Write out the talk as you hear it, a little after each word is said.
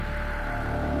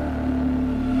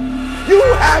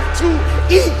have to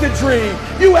eat the dream.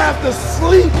 You have to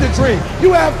sleep the dream.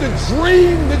 You have to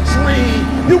dream the dream.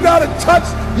 You got to touch.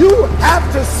 You have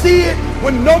to see it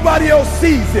when nobody else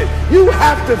sees it. You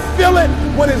have to feel it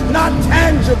when it's not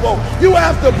tangible. You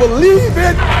have to believe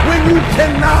it when you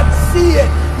cannot see it.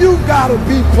 You got to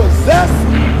be possessed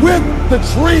with the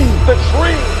dream. The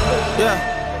dream. Yeah.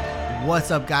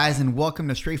 What's up, guys, and welcome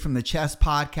to Straight from the Chest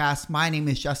podcast. My name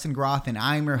is Justin Groth, and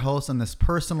I'm your host on this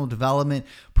personal development,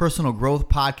 personal growth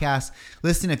podcast.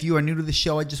 Listen, if you are new to the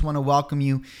show, I just want to welcome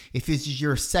you. If this is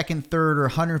your second, third, or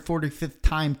 145th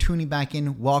time tuning back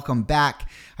in, welcome back.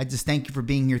 I just thank you for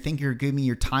being here. Thank you for giving me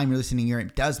your time. You're listening here.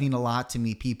 It does mean a lot to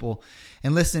me, people.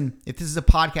 And listen, if this is a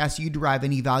podcast you derive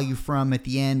any value from at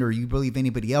the end, or you believe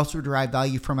anybody else will derive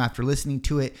value from after listening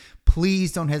to it,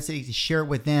 please don't hesitate to share it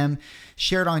with them.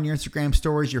 Share it on your Instagram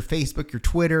stories, your Facebook, your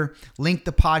Twitter. Link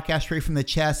the podcast Straight from the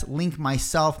Chest. Link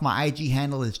myself. My IG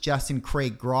handle is Justin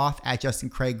Craig Groth, at Justin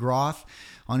Craig Groth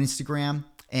on Instagram.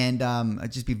 And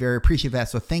I'd just be very appreciative of that.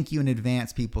 So thank you in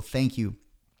advance, people. Thank you.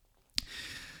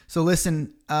 So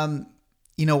listen,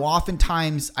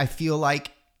 oftentimes I feel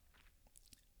like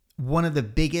one of the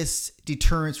biggest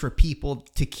deterrents for people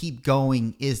to keep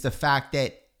going is the fact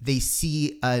that they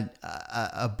see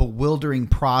a bewildering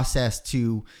process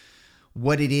to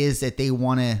what it is that they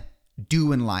want to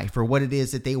do in life, or what it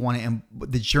is that they want to,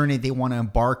 the journey they want to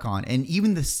embark on. And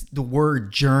even the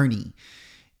word journey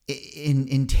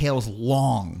entails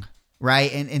long,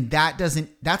 right? And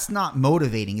that's not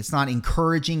motivating. It's not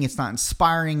encouraging. It's not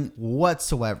inspiring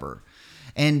whatsoever.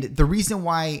 And the reason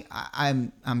why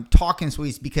I'm talking this way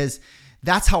is because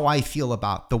that's how I feel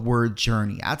about the word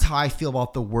journey. That's how I feel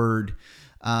about the word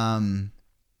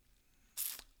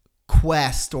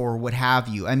quest or what have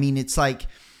you. I mean, it's like,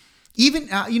 even,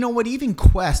 even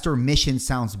quest or mission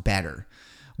sounds better.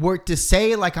 Where to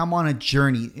say like I'm on a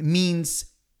journey, it means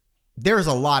there's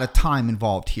a lot of time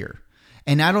involved here.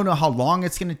 And I don't know how long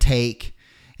it's going to take.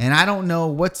 And I don't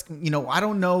know I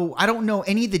don't know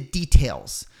any of the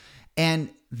details. And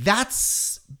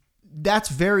that's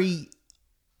very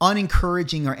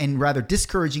unencouraging and rather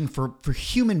discouraging for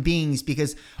human beings,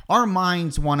 because our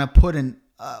minds want to put an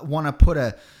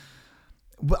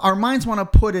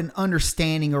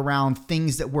understanding around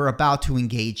things that we're about to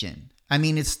engage in. I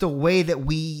mean, it's the way that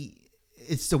we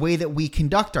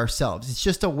conduct ourselves. It's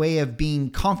just a way of being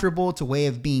comfortable. It's a way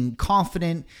of being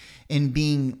confident and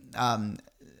being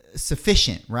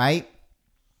sufficient, right?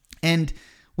 And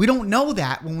we don't know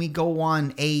that when we go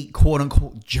on a quote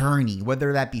unquote journey,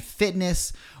 whether that be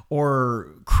fitness or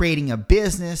creating a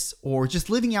business or just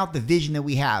living out the vision that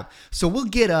we have. So we'll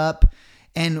get up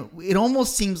and it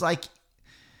almost seems like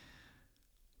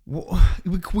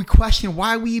we question,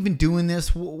 why are we even doing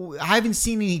this? I haven't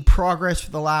seen any progress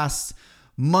for the last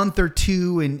month or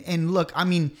two. And look, I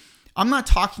mean, I'm not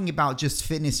talking about just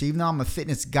fitness, even though I'm a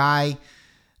fitness guy.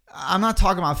 I'm not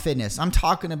talking about fitness. I'm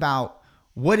talking about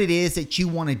what it is that you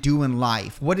want to do in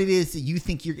life, what it is that you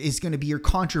think is going to be your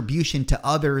contribution to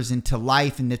others and to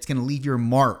life, and that's going to leave your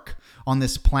mark on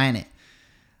this planet.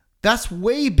 That's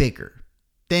way bigger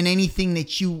than anything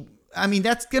that's going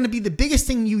to be the biggest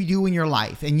thing you do in your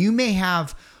life. And you may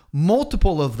have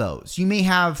multiple of those. You may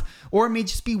have, or it may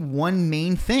just be one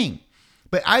main thing.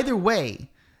 But either way,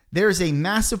 there's a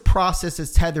massive process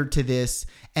that's tethered to this,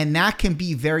 and that can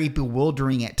be very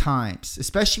bewildering at times,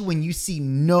 especially when you see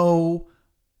no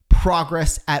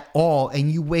progress at all,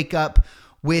 and you wake up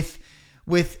with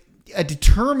a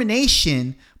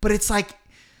determination, but it's like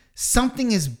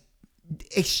something is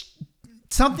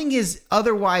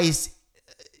otherwise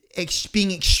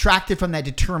being extracted from that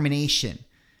determination.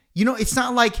 It's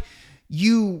not like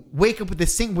you wake up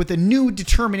with a new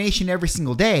determination every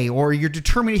single day, or your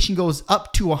determination goes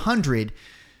up to 100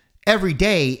 every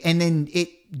day, and then it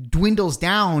dwindles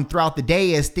down throughout the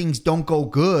day as things don't go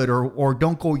good or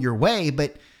don't go your way.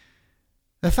 But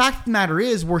the fact of the matter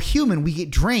is, we're human. We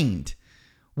get drained.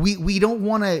 We don't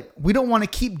want to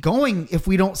keep going if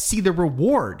we don't see the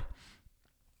reward.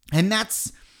 And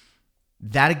that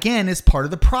again is part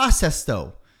of the process,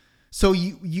 though. So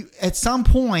you at some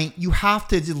point you have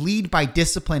to lead by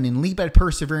discipline and lead by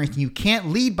perseverance. And you can't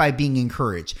lead by being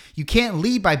encouraged. You can't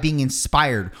lead by being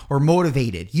inspired or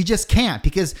motivated. You just can't,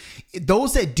 because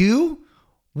those that do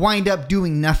wind up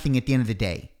doing nothing at the end of the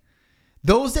day.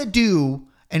 Those that do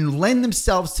and lend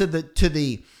themselves to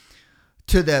the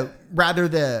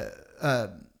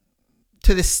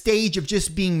stage of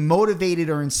just being motivated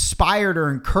or inspired or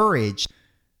encouraged,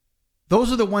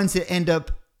 those are the ones that end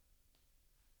up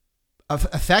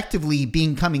effectively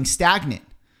becoming stagnant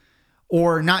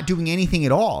or not doing anything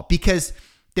at all, because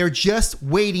they're just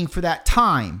waiting for that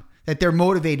time that they're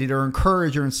motivated or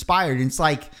encouraged or inspired. And it's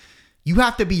like, you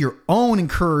have to be your own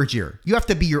encourager. You have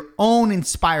to be your own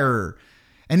inspirer.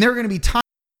 And there are going to be times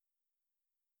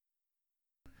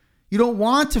you don't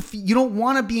want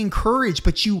to be encouraged,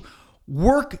 but you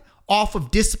work off of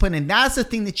discipline. And that's the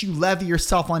thing that you levy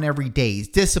yourself on every day is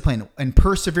discipline and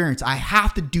perseverance. I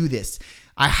have to do this.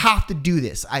 I have to do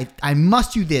this. I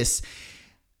must do this.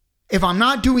 If I'm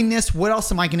not doing this, what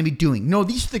else am I going to be doing? No,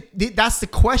 that's the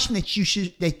question that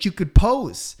you could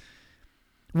pose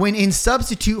when in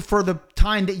substitute for the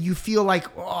time that you feel like,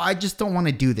 oh, I just don't want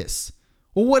to do this.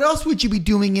 Well, what else would you be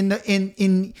doing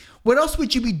what else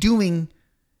would you be doing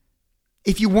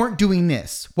if you weren't doing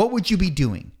this? What would you be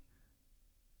doing?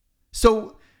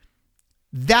 So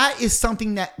that is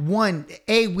something that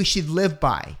we should live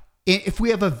by. If we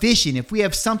have a vision, if we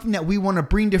have something that we want to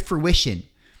bring to fruition,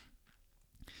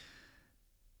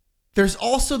 there's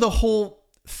also the whole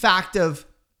fact of,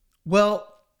 well,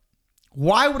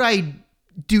 why would I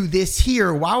do this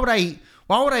here? Why would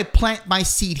I plant my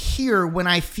seed here when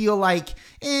I feel like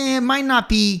it might not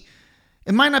be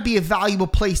a valuable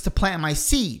place to plant my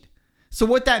seed? So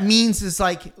what that means is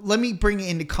like, let me bring it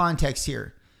into context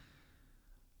here.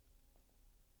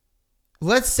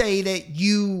 Let's say that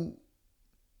you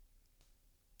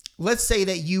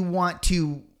want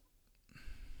to,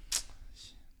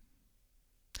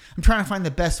 I'm trying to find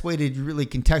the best way to really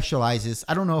contextualize this.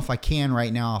 I don't know if I can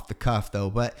right now off the cuff though,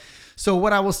 but so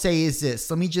what I will say is this,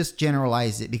 let me just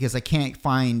generalize it because I can't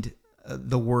find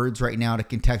the words right now to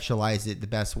contextualize it the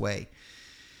best way.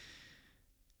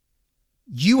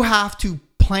 You have to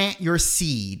plant your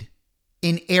seed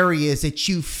in areas that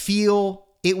you feel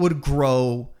it would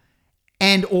grow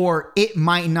and or it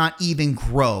might not even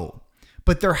grow.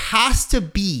 But there has to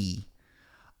be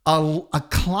a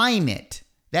climate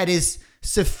that is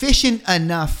sufficient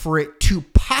enough for it to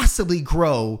possibly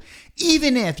grow,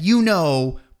 even if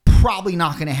probably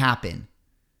not going to happen.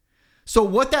 So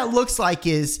what that looks like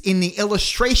is, in the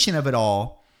illustration of it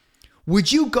all,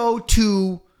 would you go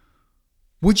to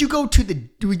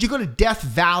Death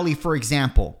Valley, for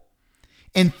example,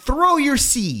 and throw your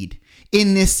seed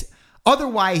in this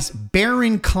otherwise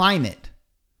barren climate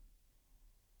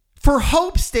for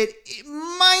hopes that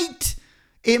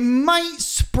it might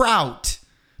sprout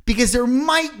because there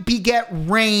might get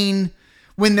rain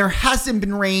when there hasn't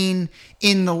been rain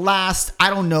in the last,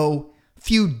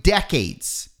 few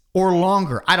decades or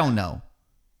longer. I don't know.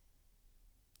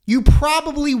 You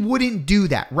probably wouldn't do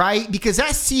that, right? Because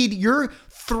that seed you're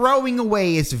throwing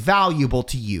away is valuable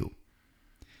to you.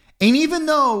 And even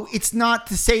though it's not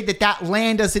to say that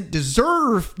land doesn't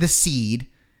deserve the seed,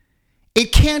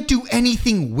 it can't do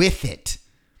anything with it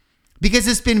because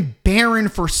it's been barren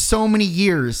for so many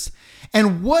years.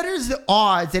 And what is the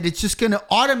odds that it's just going to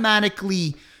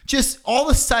automatically, just all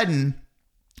of a sudden,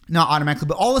 not automatically,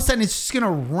 but all of a sudden it's just going to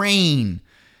rain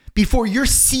before your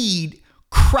seed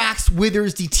cracks,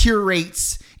 withers,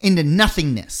 deteriorates into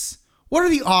nothingness? What are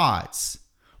the odds?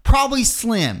 Probably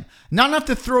slim. Not enough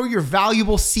to throw your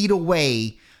valuable seed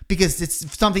away because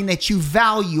it's something that you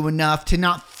value enough to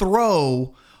not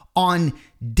throw on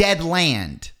dead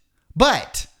land.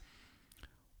 But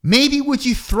maybe would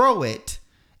you throw it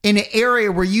in an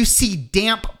area where you see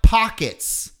damp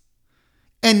pockets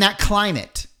in that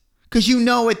climate? Because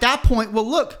at that point, well,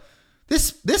 look,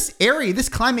 this area, this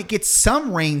climate gets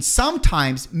some rain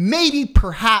sometimes. Maybe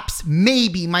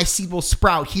my seed will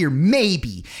sprout here.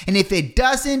 Maybe. And if it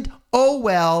doesn't, oh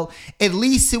well, at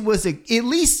least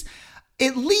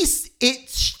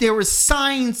there was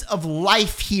signs of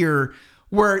life here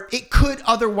where it could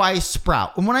otherwise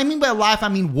sprout. And when I mean by life, I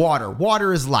mean water.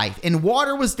 Water is life. And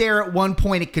water was there at one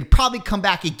point. It could probably come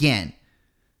back again.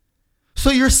 So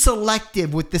you're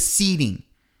selective with the seeding.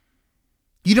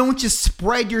 You don't just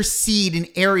spread your seed in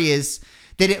areas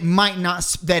that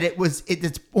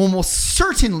it's almost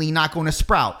certainly not going to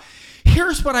sprout.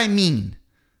 Here's what I mean.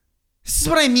 This is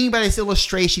what I mean by this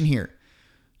illustration here.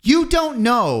 You don't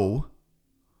know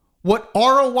what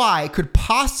ROI could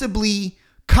possibly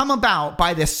come about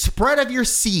by the spread of your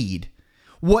seed,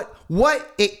 what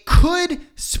it could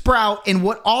sprout and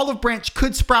what olive branch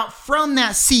could sprout from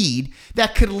that seed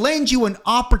that could lend you an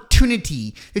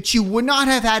opportunity that you would not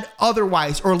have had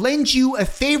otherwise, or lend you a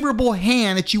favorable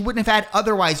hand that you wouldn't have had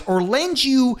otherwise, or lend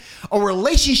you a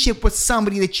relationship with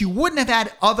somebody that you wouldn't have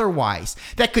had otherwise,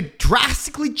 that could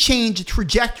drastically change the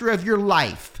trajectory of your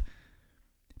life.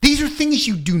 These are things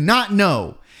you do not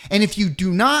know. And if you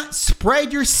do not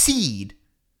spread your seed,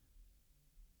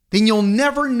 then you'll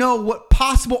never know what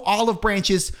possible olive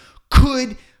branches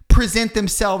could present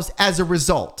themselves as a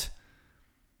result.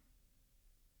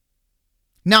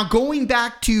 Now, going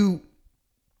back to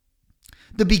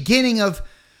the beginning of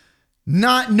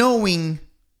not knowing,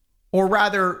 or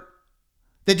rather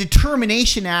the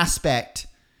determination aspect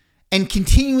and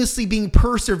continuously being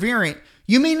perseverant.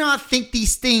 You may not think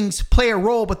these things play a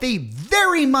role, but they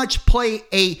very much play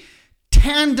a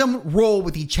tandem role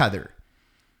with each other.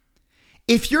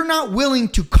 If you're not willing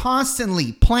to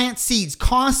constantly plant seeds,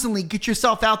 constantly get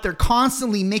yourself out there,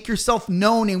 constantly make yourself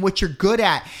known in what you're good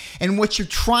at and what you're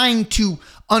trying to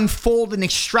unfold and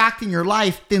extract in your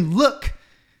life, then look,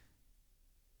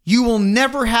 you will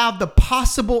never have the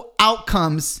possible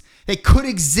outcomes that could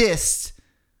exist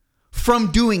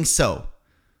from doing so.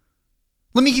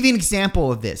 Let me give you an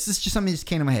example of this. This is just something that just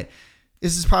came to my head.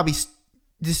 This is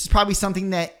probably something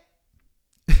that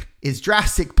is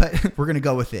drastic, but we're going to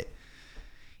go with it.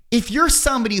 If you're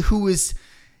somebody who is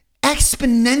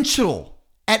exponential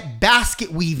at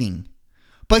basket weaving,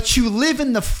 but you live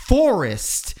in the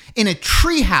forest in a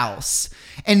treehouse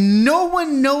and no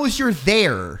one knows you're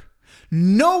there,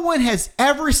 no one has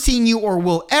ever seen you or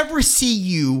will ever see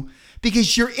you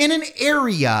because you're in an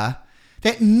area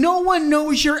that no one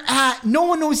knows you're at, no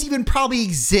one knows even probably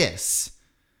exists.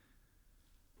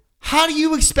 How do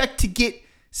you expect to get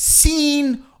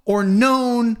seen or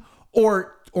known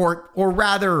or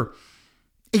rather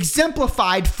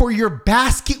exemplified for your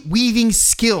basket weaving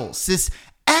skills, this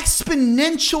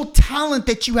exponential talent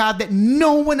that you have that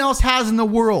no one else has in the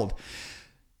world?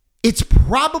 It's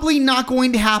probably not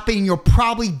going to happen. You'll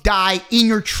probably die in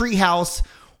your treehouse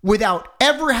without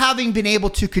ever having been able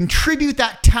to contribute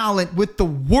that talent with the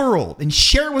world and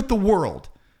share with the world.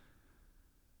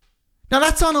 Now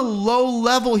that's on a low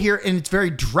level here, and it's very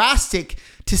drastic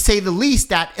to say the least,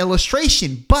 that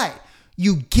illustration, but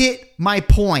you get my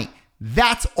point.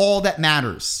 That's all that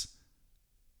matters.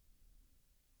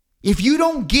 If you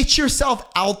don't get yourself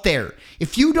out there,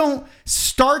 if you don't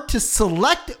start to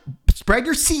spread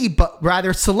your seed, but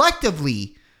rather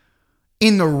selectively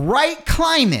in the right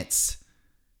climates,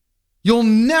 you'll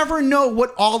never know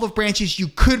what olive branches you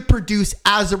could produce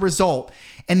as a result,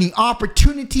 and the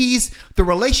opportunities, the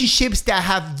relationships that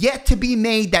have yet to be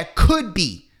made that could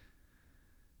be.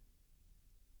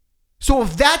 So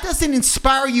if that doesn't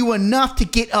inspire you enough to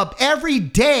get up every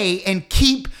day and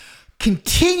keep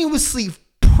continuously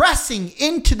pressing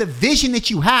into the vision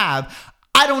that you have,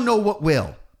 I don't know what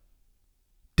will.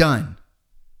 Done.